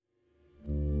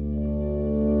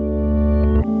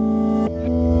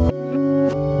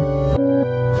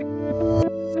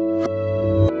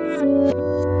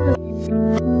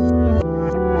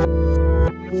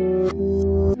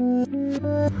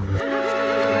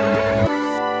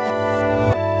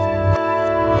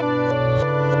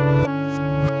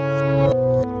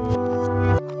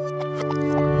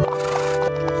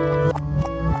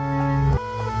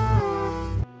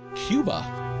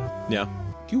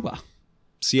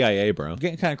CIA, bro.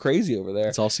 Getting kind of crazy over there.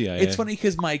 It's all CIA. It's funny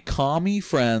because my commie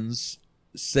friends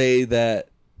say that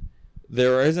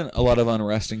there isn't a lot of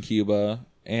unrest in Cuba,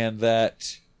 and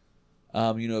that,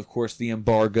 of course, the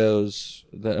embargoes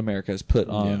that America has put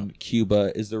on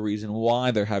Cuba is the reason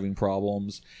why they're having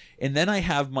problems. And then I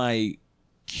have my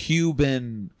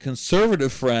Cuban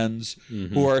conservative friends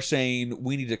who are saying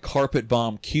we need to carpet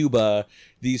bomb Cuba.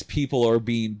 These people are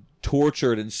being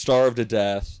tortured and starved to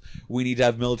death. We need to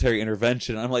have military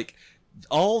intervention. I'm like,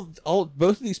 both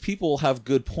of these people have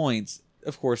good points.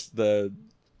 Of course, the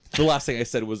last thing I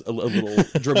said was a little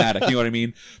dramatic, you know what I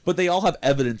mean? But they all have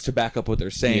evidence to back up what they're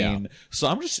saying. Yeah. So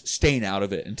I'm just staying out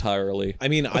of it entirely. I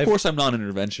mean, of course I'm not an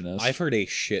interventionist. I've heard a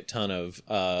shit ton of,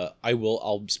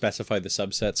 I'll specify the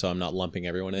subset so I'm not lumping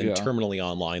everyone in, terminally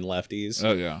online lefties.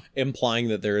 Oh, yeah. Implying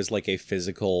that there is like a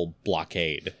physical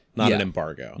blockade, not an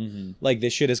embargo. Like,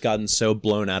 this shit has gotten so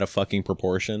blown out of fucking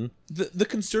proportion. The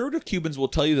conservative Cubans will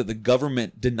tell you that the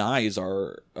government denies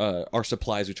our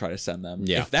supplies we try to send them.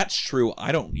 Yeah. If that's true,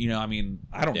 I don't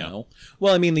know.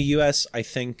 Well, I mean, the U.S., I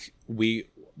think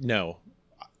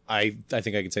I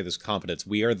think I can say this with confidence.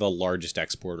 We are the largest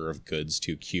exporter of goods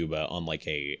to Cuba on like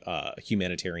a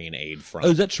humanitarian aid front.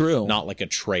 Oh, is that true? Not like a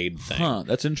trade thing. Huh,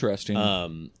 that's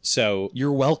interesting. So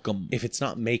you're welcome. If it's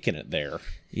not making it there.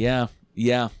 Yeah.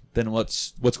 Then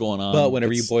what's going on? But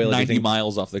whenever you boil 90 everything,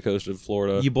 miles off the coast of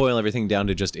Florida, you boil everything down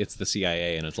to just it's the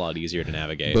CIA, and it's a lot easier to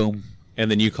navigate. Boom.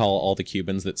 And then you call all the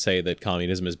Cubans that say that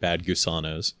communism is bad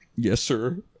gusanos. Yes,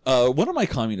 sir. One of my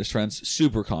communist friends,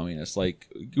 super communist, like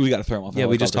we got to throw him off. Yeah,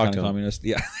 we just talked to him. Communist.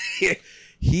 Yeah,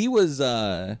 he was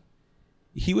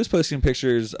posting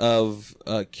pictures of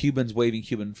Cubans waving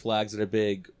Cuban flags at a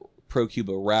big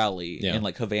pro-Cuba rally in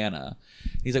like Havana.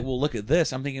 He's like, well, look at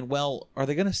this. I'm thinking, well, are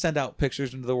they going to send out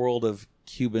pictures into the world of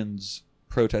Cubans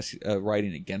protest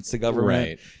writing against the government?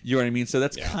 Right. You know what I mean? So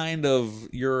that's kind of,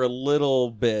 you're a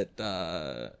little bit,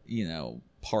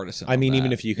 partisan. I mean,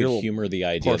 even if you could humor the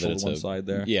idea that it's one side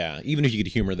there. Yeah, even if you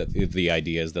could humor that the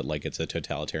idea is that like it's a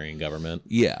totalitarian government.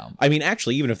 Yeah. I mean,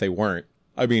 actually, even if they weren't,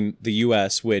 I mean, the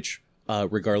U.S., which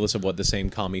regardless of what the same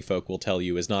commie folk will tell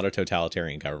you, is not a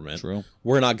totalitarian government. True.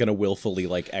 We're not going to willfully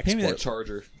like export Hand me that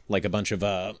charger. Like a bunch of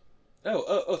Oh,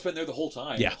 it's been there the whole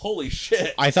time. Yeah. Holy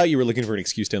shit. I thought you were looking for an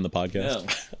excuse to end the podcast.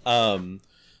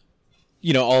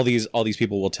 No. All these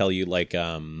people will tell you like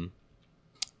that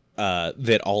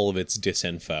all of it's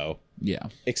disinfo. Yeah.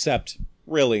 Except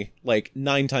really, like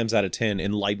 9 times out of 10,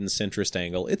 enlightened centrist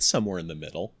angle, it's somewhere in the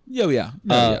middle. Yeah.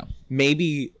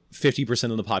 Maybe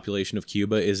 50% of the population of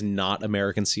Cuba is not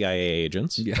American CIA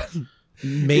agents. Yeah.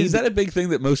 Maybe. Is that a big thing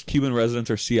that most Cuban residents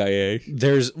are CIA?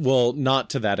 Not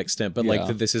to that extent, but like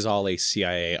that this is all a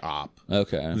CIA op.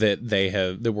 Okay.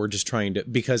 That we're just trying to,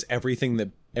 because everything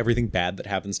bad that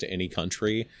happens to any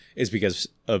country is because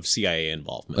of CIA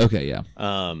involvement. Okay, yeah.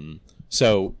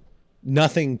 So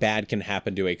nothing bad can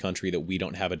happen to a country that we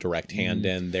don't have a direct hand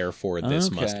in, therefore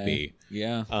this must be.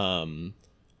 Yeah.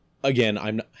 Again,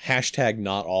 I'm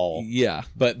not all. Yeah.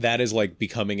 But that is like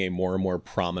becoming a more and more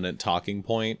prominent talking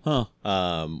point. Huh.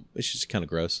 It's just kind of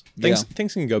gross.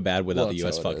 Things can go bad without the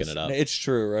US fucking it up. It's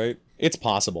true, right? It's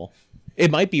possible. It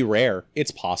might be rare.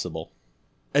 It's possible.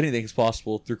 Anything's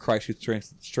possible through Christ who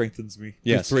strengthens me.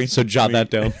 Yes. So jot that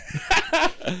down.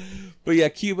 But yeah,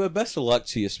 Cuba, best of luck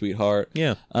to you, sweetheart.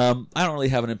 Yeah. I don't really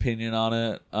have an opinion on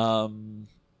it. I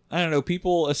don't know.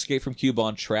 People escape from Cuba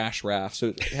on trash rafts, so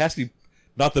it has to be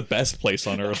not the best place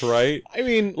on earth, right? I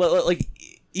mean, like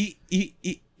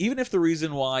even if the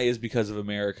reason why is because of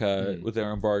America with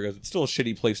their embargoes, it's still a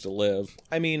shitty place to live.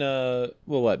 I mean,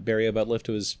 Barrio Butt Lift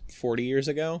was 40 years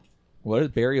ago? What is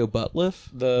Barrio Butt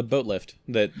Lift? The boat lift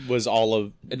that was all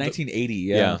of... In 1980,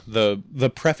 yeah.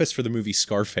 The preface for the movie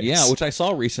Scarface. Yeah, which I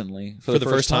saw recently for the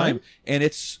first time. And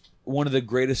it's one of the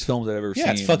greatest films I've ever seen.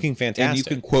 Yeah, it's fucking fantastic. And you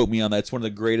can quote me on that. It's one of the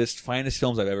greatest, finest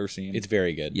films I've ever seen. It's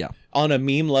very good. Yeah. On a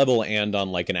meme level and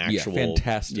on like an actual... Yeah,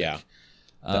 fantastic. Yeah.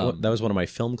 That was one of my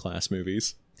film class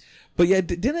movies. But yeah,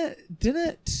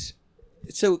 didn't...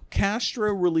 So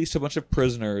Castro released a bunch of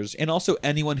prisoners and also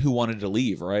anyone who wanted to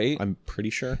leave, right? I'm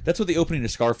pretty sure. That's what the opening of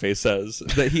Scarface says.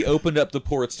 That he opened up the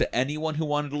ports to anyone who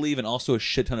wanted to leave and also a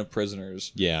shit ton of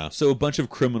prisoners. Yeah. So a bunch of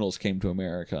criminals came to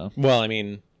America. Well, I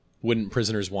mean, wouldn't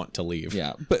prisoners want to leave?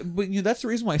 Yeah. But that's the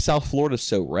reason why South Florida's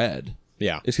so red.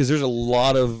 Yeah. It's because there's a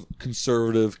lot of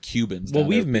conservative Cubans down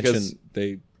there because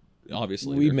they...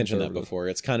 Obviously, we've mentioned that before.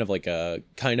 It's kind of like a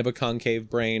concave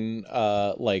brain,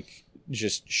 like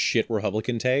just shit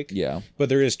Republican take. Yeah, but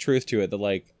there is truth to it that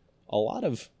like a lot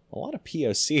of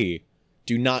POC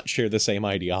do not share the same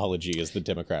ideology as the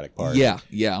Democratic Party. Yeah.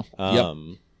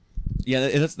 And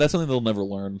that's something they'll never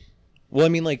learn. Well, I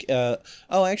mean, like, I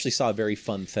actually saw a very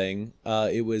fun thing.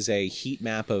 It was a heat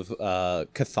map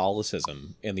of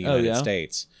Catholicism in the United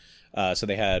States. So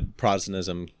they had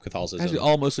Protestantism, Catholicism. Actually,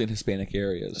 all mostly in Hispanic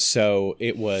areas. So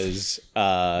it was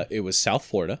South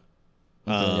Florida.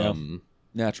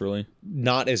 Naturally.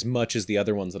 Not as much as the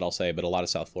other ones that I'll say, but a lot of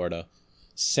South Florida.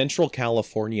 Central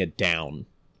California down.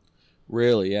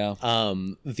 Really, yeah.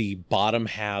 The bottom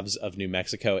halves of New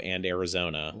Mexico and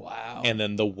Arizona. Wow. And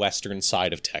then the western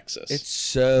side of Texas. It's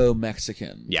so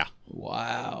Mexican. Yeah.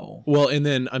 Wow. Well, and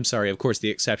then, I'm sorry, of course, the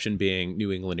exception being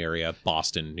New England area,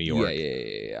 Boston, New York.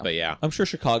 Yeah. But yeah. I'm sure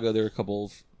Chicago, there were a couple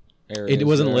of areas. It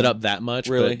wasn't there. lit up that much,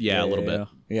 Really? but yeah, a little bit.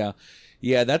 Yeah.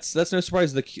 Yeah, that's no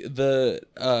surprise. The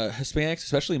Hispanics,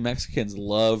 especially Mexicans,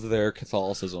 love their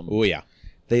Catholicism. Oh, yeah.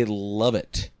 They love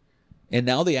it. And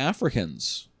now the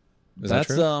Africans. That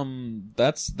true?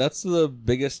 That's the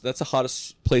biggest, that's the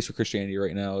hottest place for Christianity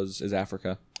right now is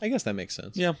Africa. I guess that makes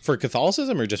sense. Yeah. For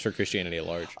Catholicism or just for Christianity at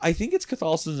large? I think it's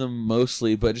Catholicism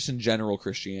mostly, but just in general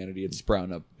Christianity, it's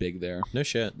sprouting up big there. No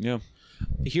shit. Yeah.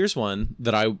 Here's one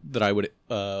that I would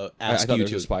I ask thought you there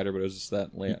was to. a spider, but it was just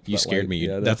that. You scared me.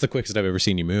 Yeah, That's the quickest I've ever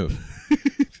seen you move.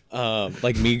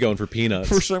 Like me going for peanuts.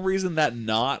 for some reason, that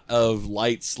knot of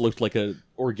lights looked like a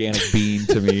organic bean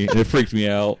to me, and it freaked me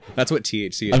out. That's what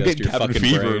THC I'm does to getting your cabin fucking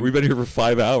fever. brain. We've been here for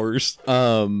 5 hours.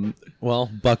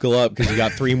 Well, buckle up because you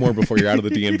got 3 more before you're out of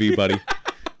the DMV, buddy.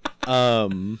 Oh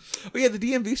yeah, the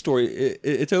DMV story.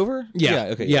 It's over. Yeah.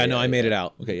 Okay. Yeah. No, I made it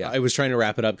out. Okay. Yeah. I was trying to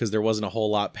wrap it up because there wasn't a whole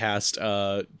lot past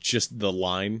just the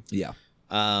line. Yeah.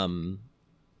 Fuck.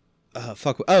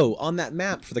 Oh, on that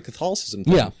map for the Catholicism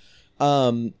thing. Yeah.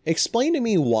 Explain to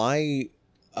me why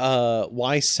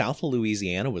South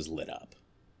Louisiana was lit up.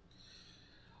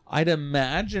 I'd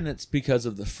imagine it's because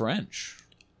of the French.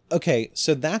 Okay,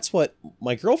 so that's what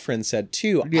my girlfriend said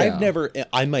too. Yeah.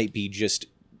 I might be just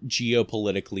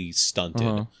geopolitically stunted.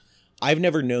 Uh-huh. I've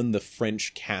never known the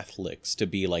French Catholics to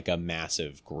be like a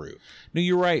massive group. No,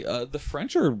 you're right. The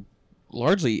French are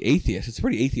largely atheist. It's a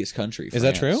pretty atheist country. Is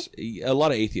that France. A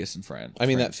lot of atheists in France. I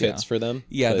mean, that fits for them.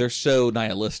 Yeah, but- they're so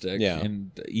nihilistic Yeah.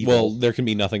 and evil. Well, there can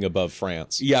be nothing above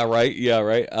France. Yeah,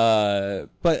 right.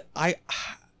 But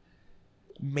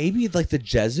maybe like the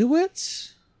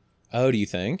Jesuits? Oh, do you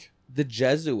think? The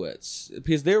Jesuits.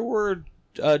 Because there were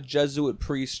Jesuit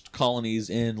priest colonies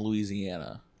in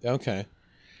Louisiana. Okay.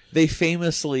 They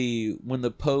famously, when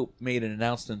the Pope made an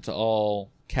announcement to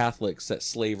all Catholics that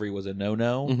slavery was a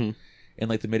no-no in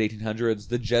like the mid-1800s,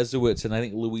 the Jesuits in, I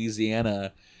think,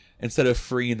 Louisiana, instead of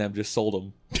freeing them, just sold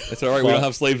them. It's all right, we don't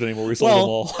have slaves anymore, we sold them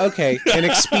all. Okay, an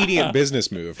expedient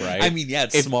business move, right? I mean, yeah,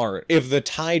 it's smart. If the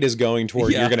tide is going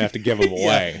toward, you're going to have to give them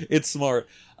away. Yeah, it's smart.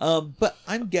 But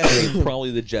I'm guessing probably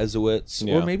the Jesuits,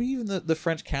 Yeah. or maybe even the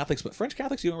French Catholics. But French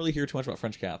Catholics, you don't really hear too much about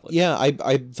French Catholics. Yeah,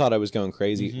 I thought I was going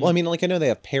crazy. Well, I mean, like, I know they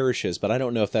have parishes, but I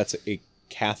don't know if that's a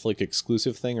Catholic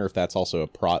exclusive thing or if that's also a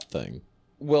Prot thing.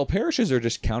 Well, parishes are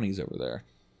just counties over there.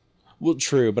 Well,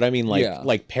 true, but I mean, like, Yeah.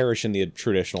 like parish in the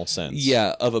traditional sense.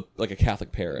 Yeah, of a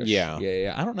Catholic parish. Yeah.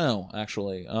 Yeah. I don't know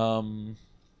actually. I'm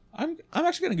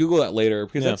actually gonna Google that later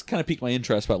because that's kind of piqued my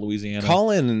interest about Louisiana.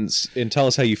 Call in and tell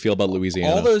us how you feel about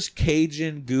Louisiana. All those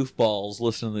Cajun goofballs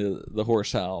listening to the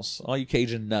Horse House. All you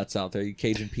Cajun nuts out there, you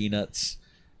Cajun peanuts.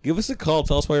 Give us a call.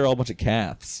 Tell us why you're all a bunch of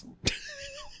cats.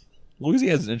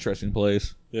 Louisiana's an interesting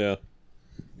place. Yeah.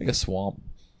 Like a swamp.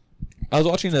 I was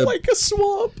watching Like a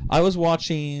swamp. I was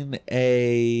watching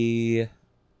a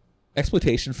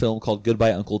exploitation film called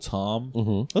Goodbye Uncle Tom.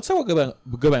 Mm-hmm. Let's talk about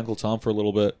Goodbye Uncle Tom for a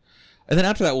little bit, and then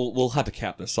after that we'll have to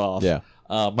cap this off. Yeah.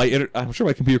 I'm sure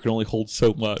my computer can only hold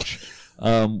so much.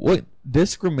 What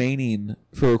disc remaining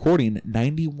for recording?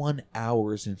 91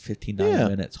 hours and 59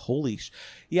 minutes. Holy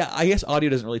yeah, I guess audio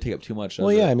doesn't really take up too much.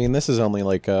 Well, yeah, I mean, this is only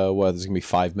like, what, this is going to be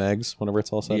 5 megs whenever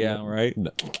it's all said? Yeah, right.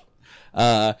 No.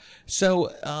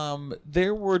 So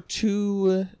there were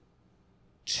two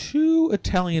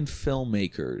Italian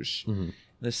filmmakers in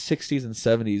the 60s and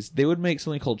 70s. They would make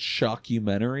something called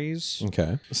shockumentaries.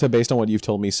 Okay. So based on what you've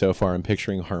told me so far, I'm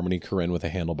picturing Harmony Korine with a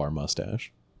handlebar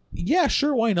mustache. Yeah,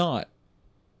 sure, why not?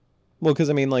 Well, because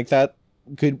I mean, like that.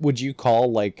 Would you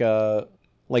call like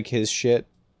his shit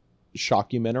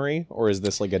shockumentary, or is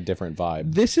this like a different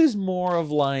vibe? This is more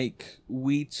of like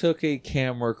we took a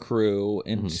camera crew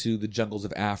into the jungles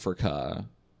of Africa,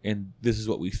 and this is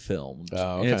what we filmed.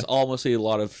 Oh, okay. And it's almost a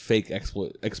lot of fake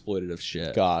exploitative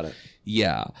shit. Got it.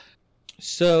 Yeah.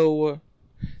 So,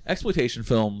 exploitation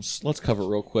films. Let's cover it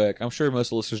real quick. I'm sure most of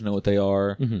the listeners know what they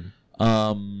are.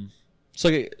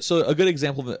 So a good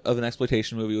example of an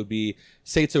exploitation movie would be,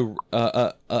 say it's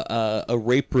a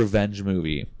rape revenge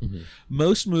movie. Mm-hmm.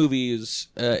 Most movies,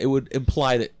 it would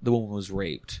imply that the woman was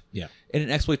raped. Yeah. In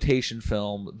an exploitation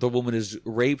film, the woman is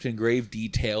raped in grave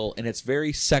detail, and it's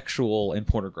very sexual and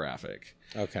pornographic.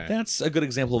 Okay. That's a good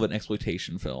example of an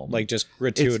exploitation film. Like just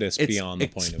gratuitous beyond the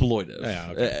point of exploitive.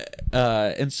 Yeah, okay.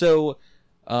 And so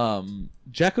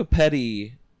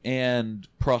Jacopetti and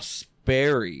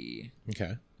Prosperi,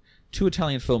 Okay. two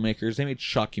Italian filmmakers, they made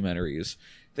shockumentaries.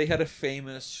 They had a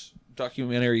famous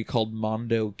documentary called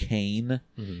Mondo Cane.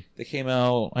 Mm-hmm. They came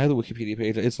out, I have the Wikipedia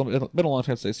page, it's been a long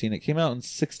time since I've seen it. It came out in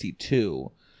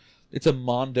 1962. It's a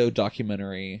Mondo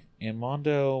documentary. And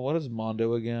Mondo, what is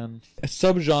Mondo again? A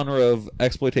subgenre of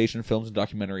exploitation films and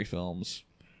documentary films.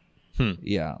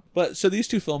 Yeah. But so these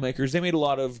two filmmakers, they made a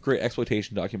lot of great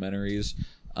exploitation documentaries.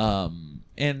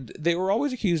 And they were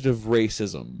always accused of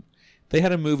racism. They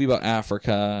had a movie about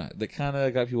Africa that kind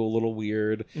of got people a little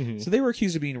weird. Mm-hmm. So they were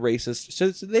accused of being racist.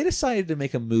 So they decided to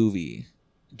make a movie,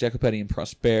 Jacopetti and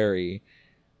Prosperi,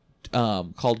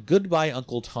 called Goodbye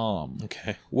Uncle Tom.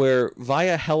 Okay. Where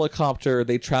via helicopter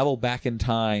they travel back in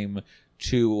time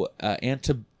to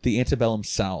the antebellum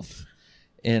South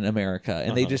in America,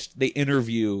 and they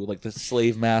interview like the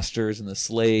slave masters and the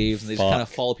slaves, and they just kind of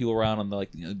follow people around on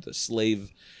the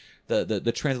slave,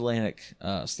 the transatlantic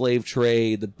slave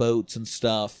trade, the boats and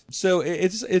stuff. So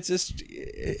it's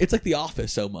like The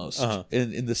Office almost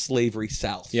in the slavery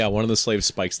South. Yeah, one of the slaves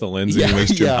spikes the lens and he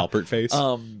makes Jim Halpert face.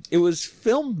 It was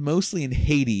filmed mostly in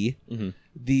Haiti. Mm-hmm.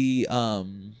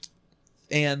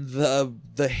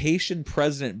 The Haitian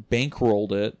president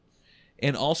bankrolled it,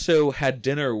 and also had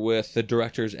dinner with the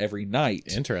directors every night.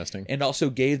 Interesting. And also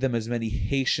gave them as many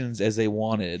Haitians as they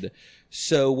wanted.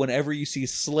 So whenever you see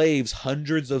slaves,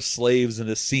 hundreds of slaves in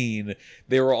a scene,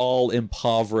 they were all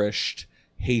impoverished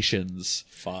Haitians.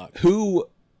 Fuck. Who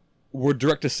were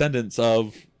direct descendants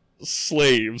of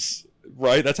slaves,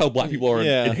 right? That's how black people are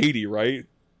in Haiti, right?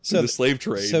 So the slave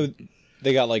trade. So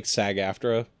they got like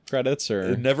SAG-AFTRA credits,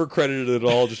 or never credited at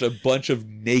all, just a bunch of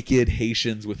naked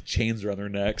Haitians with chains around their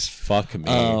necks. Fuck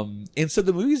me. And so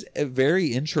the movie's very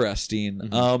interesting.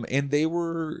 Mm-hmm. And they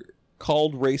were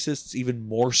called racists even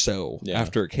more so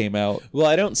after it came out. Well,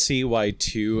 I don't see why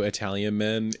two Italian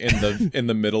men in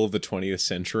the middle of the 20th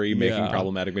century making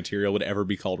problematic material would ever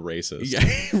be called racist.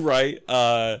 Yeah, right.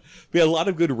 We had a lot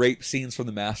of good rape scenes from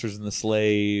the masters and the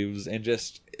slaves, and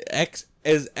just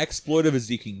as exploitive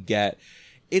as you can get.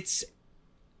 It's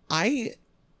I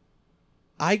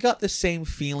got the same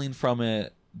feeling from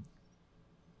it,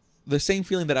 the same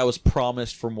feeling that I was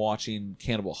promised from watching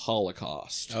Cannibal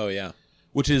Holocaust. Oh yeah,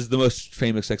 which is the most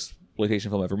famous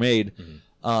exploitation film ever made.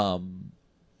 Mm-hmm.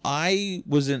 I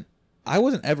wasn't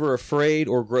ever afraid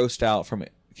or grossed out from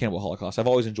Cannibal Holocaust. I've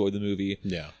always enjoyed the movie.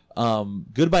 Yeah.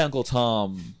 Goodbye Uncle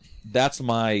Tom. That's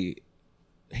my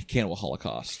Cannibal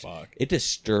Holocaust. Fuck. It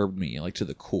disturbed me like to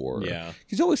the core. Yeah.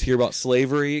 Because you always hear about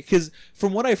slavery. Because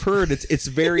from what I've heard, it's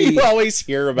very. You always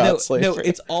hear about slavery. No,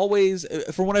 it's always,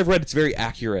 from what I've read, it's very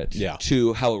accurate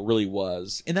to how it really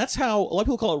was. And that's how a lot of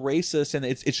people call it racist, and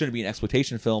it shouldn't be an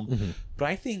exploitation film. Mm-hmm. But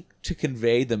I think to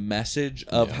convey the message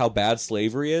of how bad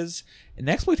slavery is, an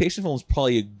exploitation film is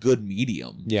probably a good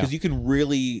medium. Yeah. Because you can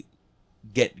really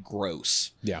get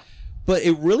gross. Yeah. But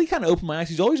it really kind of opened my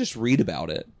eyes. You always just read about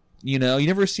it. You know, you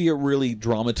never see it really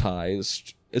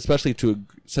dramatized, especially to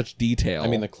such detail. I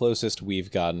mean, the closest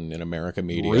we've gotten in America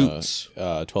media, Roots.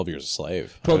 12 Years a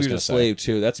Slave. 12 Years a Slave,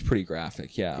 too. That's pretty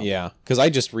graphic, yeah. Yeah, because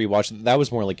I just rewatched, that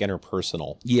was more like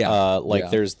interpersonal. Yeah.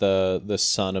 There's the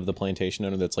son of the plantation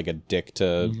owner that's like a dick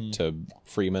to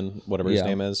Freeman, whatever his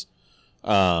name is.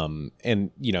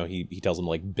 And you know, he tells him to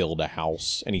like build a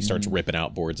house, and he starts ripping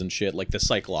out boards and shit. Like the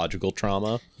psychological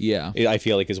trauma, I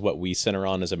feel like is what we center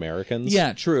on as Americans.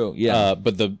 Yeah, true. Yeah,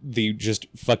 but the just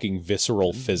fucking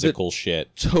visceral physical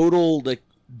shit, total like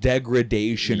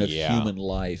degradation of human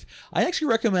life. I actually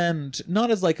recommend, not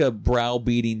as like a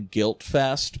browbeating guilt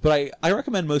fest, but I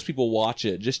recommend most people watch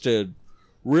it just to.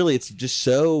 Really, it's just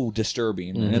so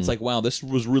disturbing, and it's like, wow, this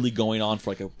was really going on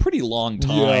for like a pretty long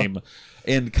time.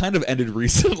 And kind of ended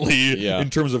recently in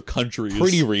terms of countries.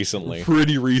 Pretty recently.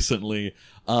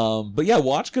 But yeah,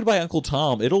 watch Goodbye Uncle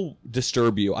Tom. It'll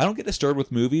disturb you. I don't get disturbed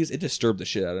with movies. It disturbed the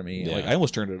shit out of me. Yeah. Like I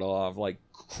almost turned it off. Like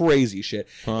crazy shit.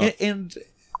 Huh. And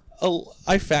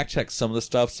I fact checked some of the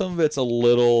stuff. Some of it's a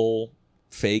little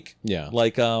fake. Yeah.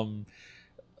 Like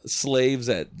slaves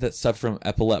that suffer from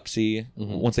epilepsy.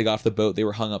 Mm-hmm. Once they got off the boat, they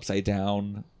were hung upside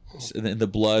down. And the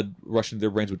blood rushing to their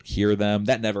brains would cure them.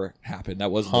 That never happened.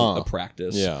 That wasn't a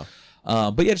practice. Yeah.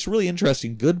 But yeah, it's really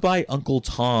interesting. Goodbye, Uncle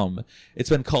Tom. It's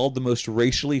been called the most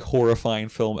racially horrifying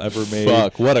film ever made.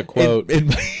 Fuck, what a quote.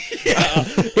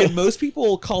 And most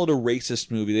people call it a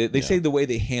racist movie. They say the way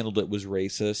they handled it was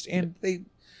racist, and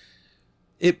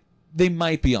they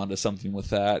might be onto something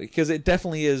with that, because it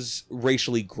definitely is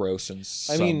racially gross in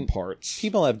some parts.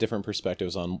 People have different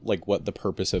perspectives on like what the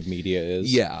purpose of media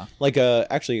is. Yeah. Like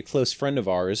actually a close friend of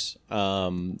ours,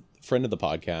 friend of the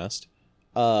podcast,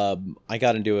 I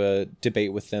got into a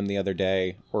debate with them the other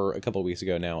day, or a couple of weeks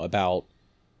ago now, about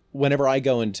whenever I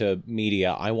go into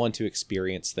media, I want to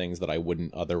experience things that I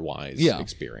wouldn't otherwise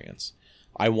experience.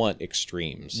 I want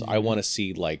extremes. I want to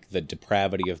see like the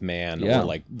depravity of man or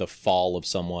like the fall of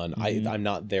someone. I'm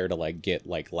not there to like get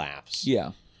like laughs.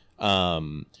 Yeah.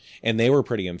 And they were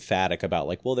pretty emphatic about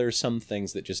like, well, there's some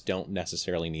things that just don't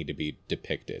necessarily need to be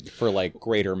depicted for like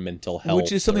greater mental health.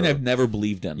 Which is something I've never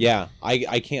believed in. Yeah.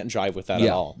 I can't jive with that at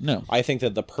all. No. I think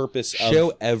that the purpose of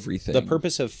show everything. The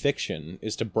purpose of fiction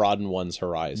is to broaden one's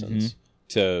horizons,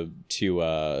 to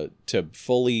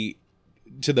fully,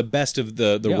 to the best of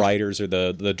the writers or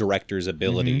the director's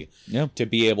ability to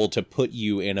be able to put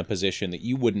you in a position that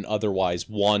you wouldn't otherwise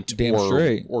want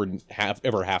or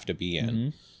have to be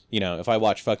in. You know, if I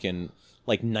watch fucking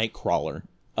like Nightcrawler,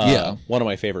 one of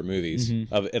my favorite movies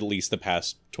of at least the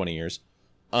past 20 years,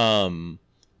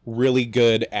 really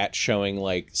good at showing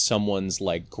like someone's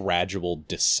like gradual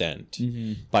descent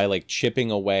by like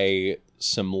chipping away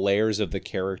some layers of the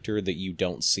character that you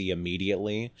don't see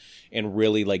immediately, and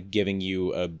really like giving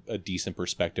you a decent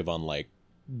perspective on like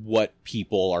what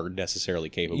people are necessarily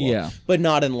capable of, but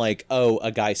not in like, oh,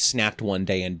 a guy snapped one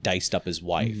day and diced up his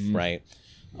wife, right?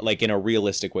 Like in a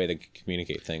realistic way that can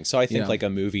communicate things. So I think like a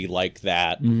movie like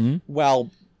that,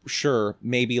 well, sure,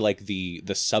 maybe like the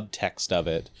subtext of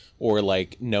it, or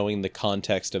like knowing the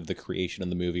context of the creation of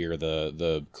the movie or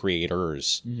the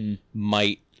creators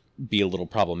might be a little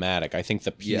problematic. I think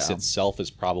the piece itself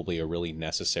is probably a really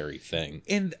necessary thing.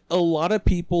 And a lot of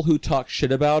people who talk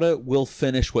shit about it will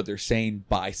finish what they're saying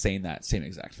by saying that same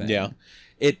exact thing. Yeah.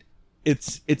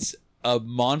 It's a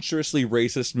monstrously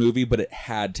racist movie, but it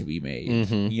had to be made,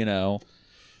 you know,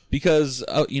 because,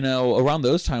 you know, around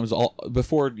those times,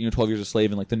 before, 12 Years a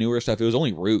Slave and like the newer stuff, it was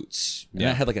only Roots. And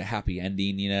that had like a happy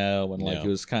ending, you know, and like it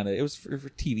was for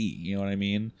TV, you know what I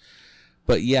mean?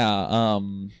 But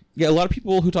a lot of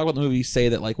people who talk about the movie say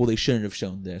that like, well, they shouldn't have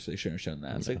shown this, or they shouldn't have shown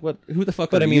that. It's like, what? Who the fuck?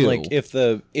 But are I mean, you? like,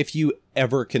 if you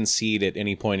ever concede at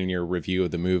any point in your review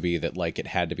of the movie that like it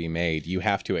had to be made, you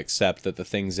have to accept that the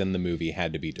things in the movie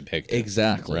had to be depicted.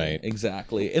 Exactly. Right.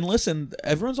 Exactly. And listen,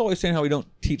 everyone's always saying how we don't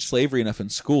teach slavery enough in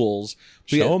schools.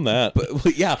 Show them that.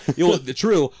 But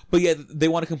true. But yet they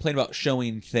want to complain about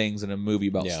showing things in a movie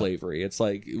about slavery. It's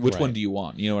like, which one do you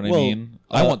want? You know what I mean?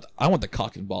 I want the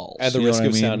cock and balls. At the risk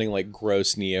of sounding like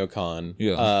gross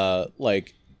neocon,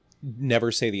 like,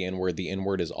 never say the N-word. The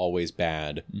N-word is always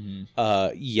bad.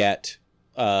 Yet,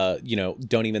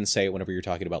 don't even say it whenever you're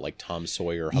talking about like Tom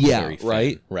Sawyer or Huckleberry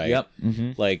Finn, right? Yep.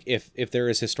 Like if there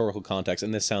is historical context,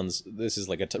 and this is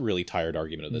like a really tired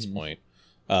argument at this point,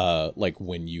 like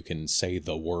when you can say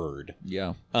the word,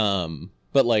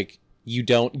 but like you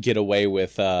don't get away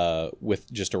with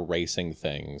just erasing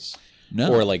things.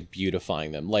 No. Or like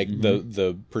beautifying them. Like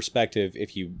the perspective,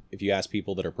 if you ask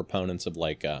people that are proponents of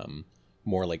like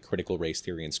more like critical race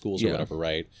theory in schools or whatever,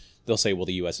 right? They'll say, well,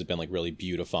 the US has been like really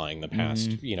beautifying the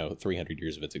past, 300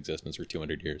 years of its existence or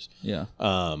 200 years. Yeah.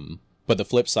 But the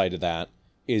flip side of that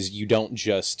is you don't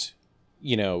just,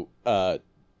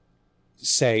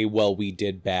 say, well, we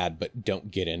did bad, but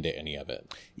don't get into any of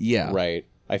it. Yeah. Right.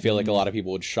 I feel like a lot of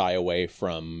people would shy away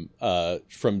from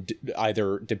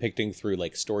either depicting through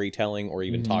like storytelling or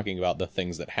even talking about the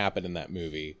things that happen in that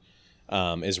movie,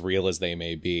 as real as they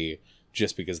may be,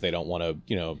 just because they don't want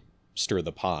to, stir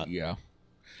the pot. Yeah.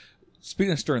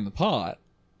 Speaking of stirring the pot,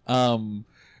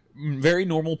 very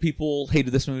normal people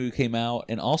hated this movie came out,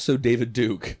 and also David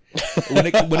Duke. when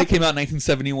it came out in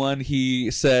 1971, he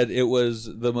said it was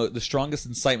the strongest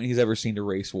incitement he's ever seen to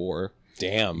race war.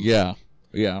 Damn. Yeah.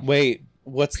 Yeah. Wait.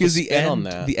 What's the spin on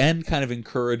that? The end kind of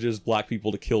encourages black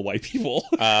people to kill white people.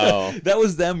 Oh. That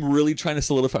was them really trying to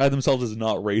solidify themselves as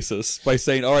not racist by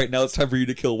saying, all right, now it's time for you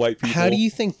to kill white people. How do you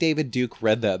think David Duke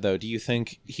read that, though? Do you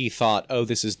think he thought, oh,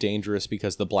 this is dangerous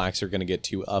because the blacks are going to get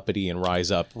too uppity and rise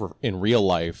up in real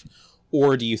life?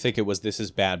 Or do you think it was, this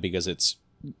is bad because it's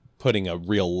putting a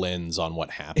real lens on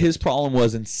what happened? His problem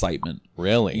was incitement.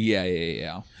 Really?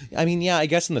 Yeah. I mean, I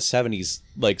guess in the 70s,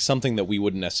 like something that we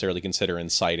wouldn't necessarily consider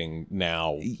inciting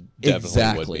now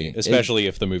definitely would be. Especially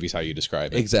if the movie's how you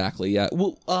describe it. Exactly, yeah.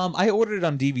 Well, I ordered it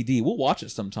on DVD. We'll watch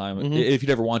it sometime if you'd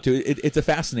ever want to. It's a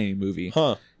fascinating movie.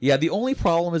 Huh. Yeah, the only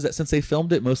problem is that since they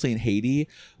filmed it mostly in Haiti,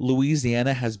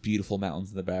 Louisiana has beautiful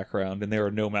mountains in the background, and there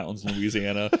are no mountains in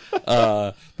Louisiana.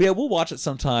 But yeah, we'll watch it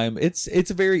sometime. It's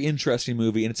a very interesting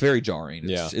movie, and it's very jarring.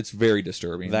 It's very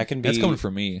disturbing. That's coming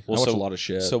from me. I watch a lot of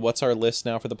shit. So what's our list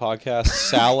now for the podcast?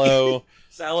 Sallow.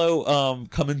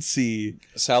 Come and see.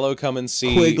 Sallow, Come and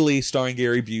See. Quigley, starring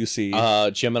Gary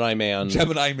Busey. Gemini Man.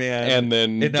 And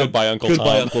then Goodbye Uncle Tom.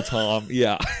 Goodbye Uncle Tom.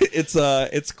 Yeah,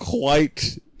 it's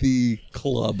quite the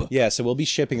club. Yeah, so we'll be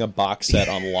shipping a box set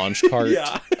on launch cart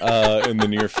in the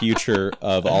near future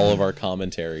of all of our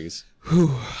commentaries.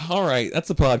 Whew. All right, that's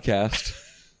the podcast.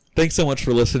 Thanks so much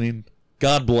for listening.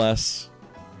 God bless.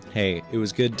 Hey, it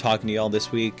was good talking to y'all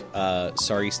this week.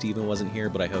 Sorry Steven wasn't here,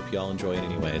 but I hope y'all enjoy it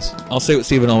anyways. I'll say what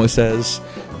Steven always says.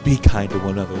 Be kind to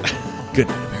one another. Good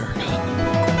night.